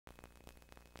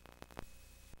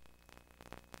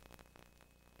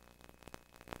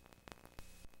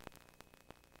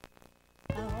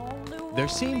There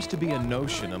seems to be a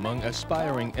notion among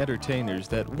aspiring entertainers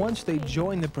that once they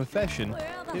join the profession,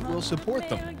 it will support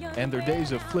them, and their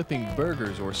days of flipping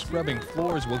burgers or scrubbing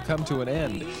floors will come to an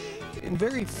end. In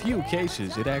very few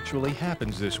cases, it actually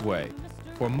happens this way.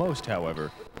 For most,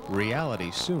 however, reality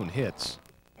soon hits.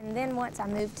 And then once I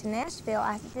moved to Nashville,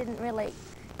 I didn't really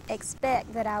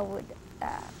expect that I would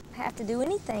have to do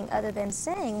anything other than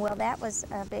sing. Well, that was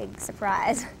a big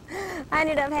surprise. I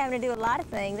ended up having to do a lot of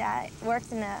things. I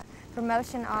worked in a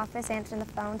promotion office, answering the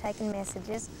phone, taking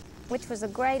messages, which was a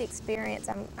great experience.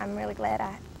 I'm really glad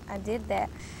I did that.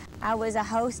 I was a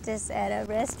hostess at a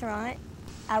restaurant.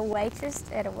 I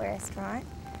waitressed at a restaurant,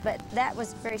 but that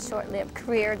was a very short-lived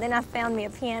career. Then I found me a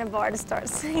piano bar to start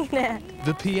singing at.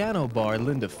 The piano bar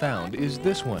Linda found is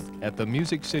this one at the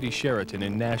Music City Sheraton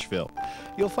in Nashville.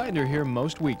 You'll find her here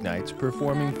most weeknights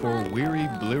performing for weary,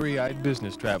 bleary-eyed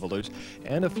business travelers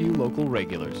and a few local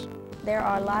regulars. There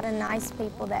are a lot of nice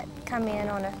people that come in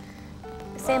on a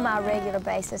semi-regular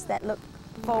basis that look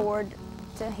forward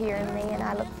to hearing me, and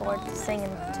I look forward to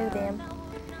singing to them.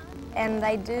 And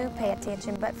they do pay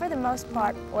attention, but for the most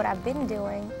part, what I've been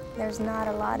doing, there's not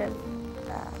a lot of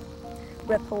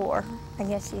rapport, I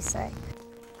guess you say.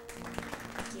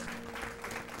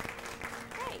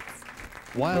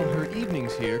 While her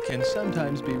evenings here can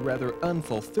sometimes be rather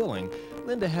unfulfilling,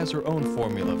 Linda has her own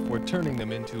formula for turning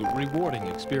them into rewarding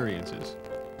experiences.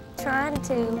 Trying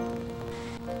to,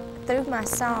 through my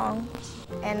song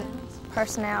and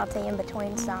personality in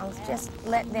between songs, just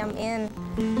let them in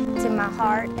to my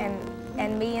heart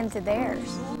and me into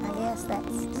theirs. I guess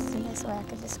that's the best way I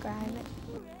could describe it.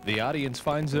 The audience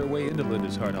finds their way into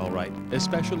Linda's heart all right,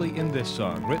 especially in this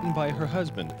song written by her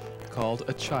husband called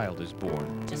A Child Is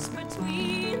Born. Just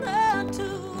between the two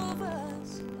of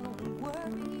us, don't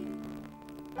worry.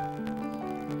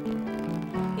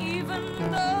 Even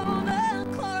though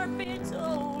the carpet's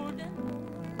old and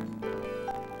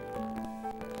worn,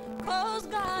 'cause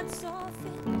God saw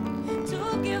fit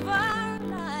to give our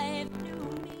life new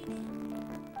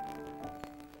meaning.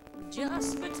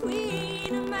 Just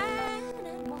between a man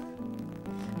and one,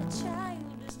 a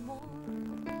child is born.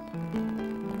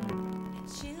 It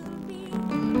should be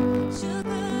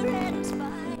sugar and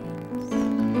spice,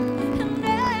 and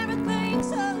everything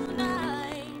so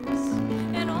nice.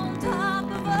 And on top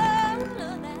of all of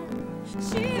that,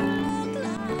 she looked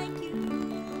like you.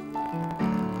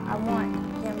 I want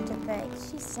them to think,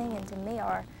 she's singing to me,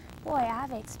 or, boy,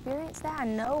 I've experienced that. I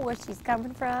know where she's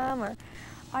coming from, or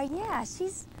yeah,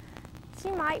 she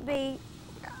might be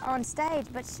on stage,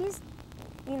 but she's,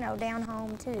 you know, down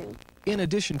home too. In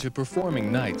addition to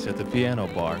performing nights at the piano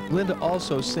bar, Linda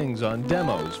also sings on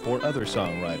demos for other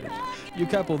songwriters. You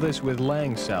couple this with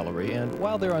Lang's salary, and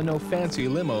while there are no fancy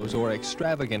limos or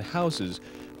extravagant houses,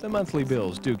 the monthly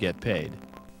bills do get paid.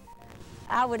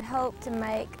 I would hope to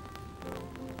make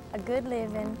a good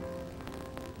living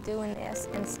doing this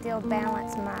and still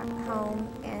balance my home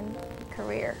and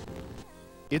career.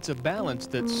 It's a balance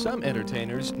that some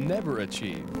entertainers never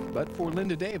achieve, but for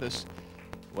Linda Davis,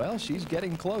 well, she's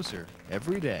getting closer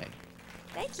every day.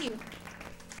 Thank you.